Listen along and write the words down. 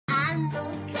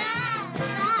Ну-ка,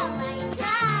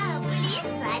 давай-ка,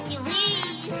 плясать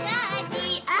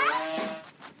выходи,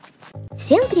 а?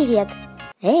 Всем привет!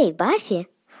 Эй, Баффи!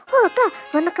 О, да,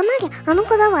 вы на канале «А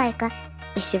ну-ка давай-ка».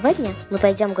 И сегодня мы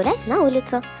пойдем гулять на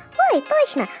улицу. Ой,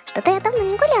 точно, что-то я давно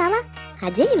не гуляла.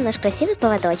 Оденем наш красивый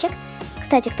поводочек.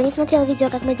 Кстати, кто не смотрел видео,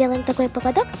 как мы делаем такой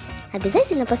поводок,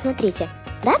 обязательно посмотрите.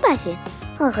 Да, Баффи?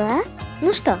 Ага.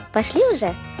 Ну что, пошли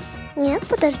уже? Нет,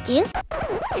 подожди.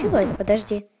 Чего это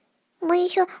подожди? Мы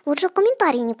еще лучше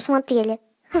комментарии не посмотрели.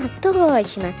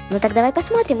 Точно! Ну так давай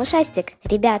посмотрим, ушастик.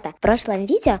 Ребята, в прошлом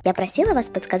видео я просила вас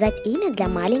подсказать имя для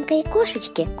маленькой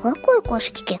кошечки. Какой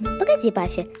кошечки? Погоди,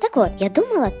 Баффи. Так вот, я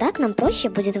думала, так нам проще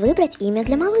будет выбрать имя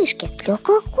для малышки. Для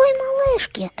какой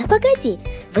малышки? Да погоди!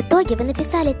 В итоге вы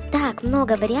написали так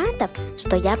много вариантов,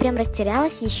 что я прям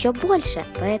растерялась еще больше.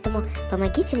 Поэтому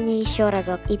помогите мне еще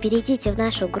разок и перейдите в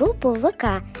нашу группу в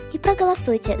ВК и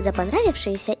проголосуйте за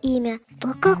понравившееся имя.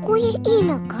 Да какое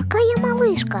имя? Какая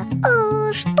малышка?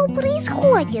 Что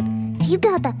происходит?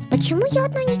 Ребята, почему я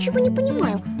одна ничего не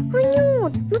понимаю?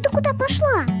 Анют, ну ты куда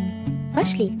пошла?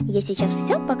 Пошли, я сейчас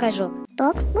все покажу.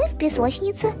 Так, мы в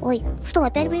песочнице. Ой, что,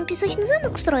 опять будем песочный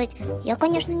замок строить? Я,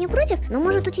 конечно, не против, но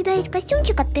может у тебя есть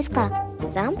костюмчик от песка?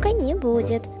 Замка не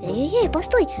будет. Эй,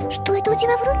 постой, что это у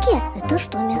тебя в руке? Это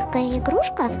что, мягкая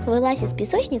игрушка? Вылазь из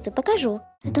песочницы, покажу.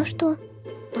 Это что?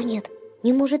 Ну нет,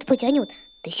 не может быть, Анют,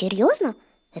 ты серьезно?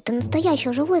 Это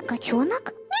настоящий живой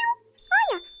котенок?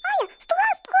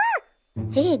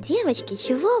 Эй, девочки,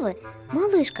 чего вы?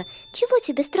 Малышка, чего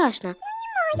тебе страшно?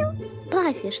 Я не знаю.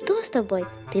 Баффи, что с тобой?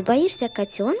 Ты боишься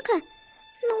котенка?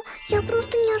 Ну, я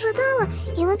просто не ожидала.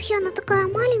 И вообще она такая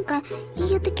маленькая, и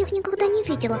я таких никогда не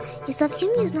видела. И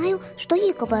совсем не знаю, что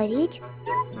ей говорить.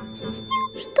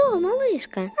 Что,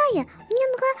 малышка? Ая, мне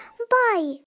нужна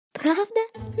бай. Правда?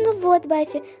 Ну вот,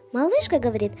 Баффи, малышка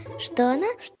говорит, что она...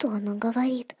 Что она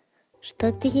говорит?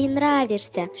 Что ты ей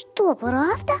нравишься. Что,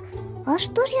 правда? А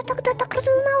что же я тогда так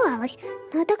разволновалась?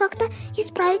 Надо как-то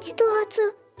исправить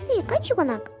ситуацию. Эй,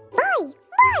 котенок. Бай,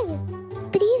 бай.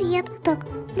 Привет. Так,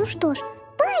 ну что ж.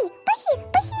 Бай,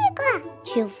 пахи-ка.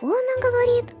 Чего она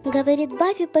говорит? Говорит,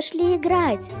 Баффи, пошли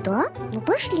играть. Да? Ну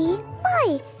пошли.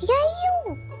 Бай, я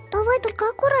иду. Давай только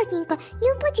аккуратненько,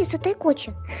 не упади с этой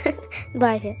кочи.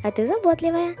 Баффи, а ты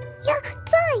заботливая. Я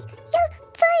цай,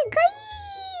 гаи.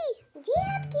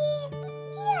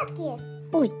 Детки.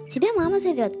 Ой, тебя мама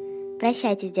зовет.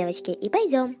 Прощайтесь, девочки, и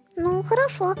пойдем. Ну,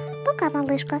 хорошо. Пока,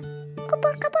 малышка.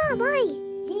 Каба-каба, бай.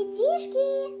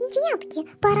 Детки,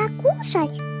 пора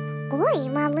кушать. Ой,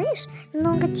 малыш,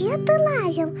 ну где ты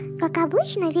лазил? Как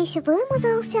обычно, весь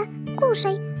вымазался.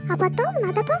 Кушай, а потом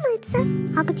надо помыться.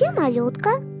 А где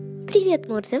малютка? Привет,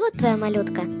 Мурзи, вот твоя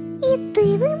малютка. И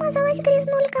ты вымазалась,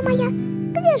 грязнулька моя.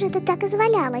 Где же ты так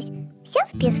извалялась? Вся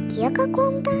в песке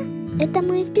каком-то. Это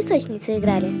мы в песочнице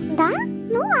играли. Да?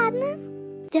 Ну ладно.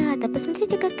 Ребята,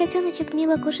 посмотрите, как котеночек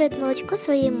мило кушает молочко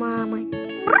своей мамы.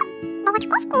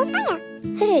 Молочко вкусное.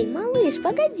 Эй, малыш,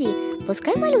 погоди.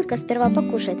 Пускай малютка сперва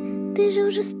покушает. Ты же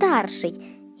уже старший.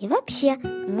 И вообще,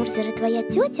 Мурзи же твоя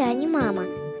тетя, а не мама.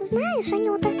 Знаешь,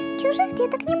 Анюта, чужих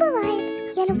деток не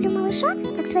бывает. Я люблю малыша,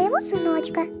 как своего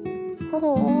сыночка.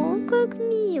 О, как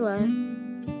мило.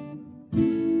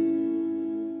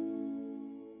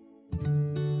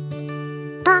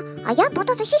 Да, а я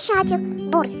буду защищать их.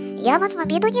 Мурз, я вас в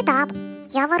обиду не дам.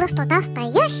 Я вырасту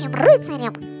настоящим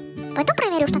рыцарем. Пойду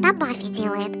проверю, что там Баффи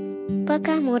делает.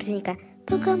 Пока, Мурзенька.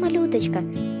 Пока, малюточка.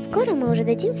 Скоро мы уже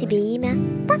дадим тебе имя.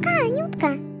 Пока,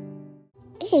 Анютка.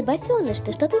 Эй, Бафёныш,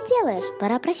 ты что тут делаешь?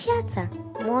 Пора прощаться.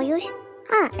 Моюсь.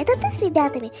 А, это ты с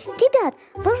ребятами? Ребят,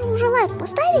 вы же уже лайк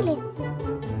поставили?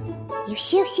 И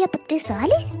все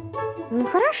подписались? Ну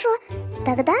хорошо.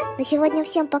 Тогда на сегодня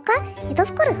всем пока и до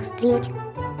скорых встреч.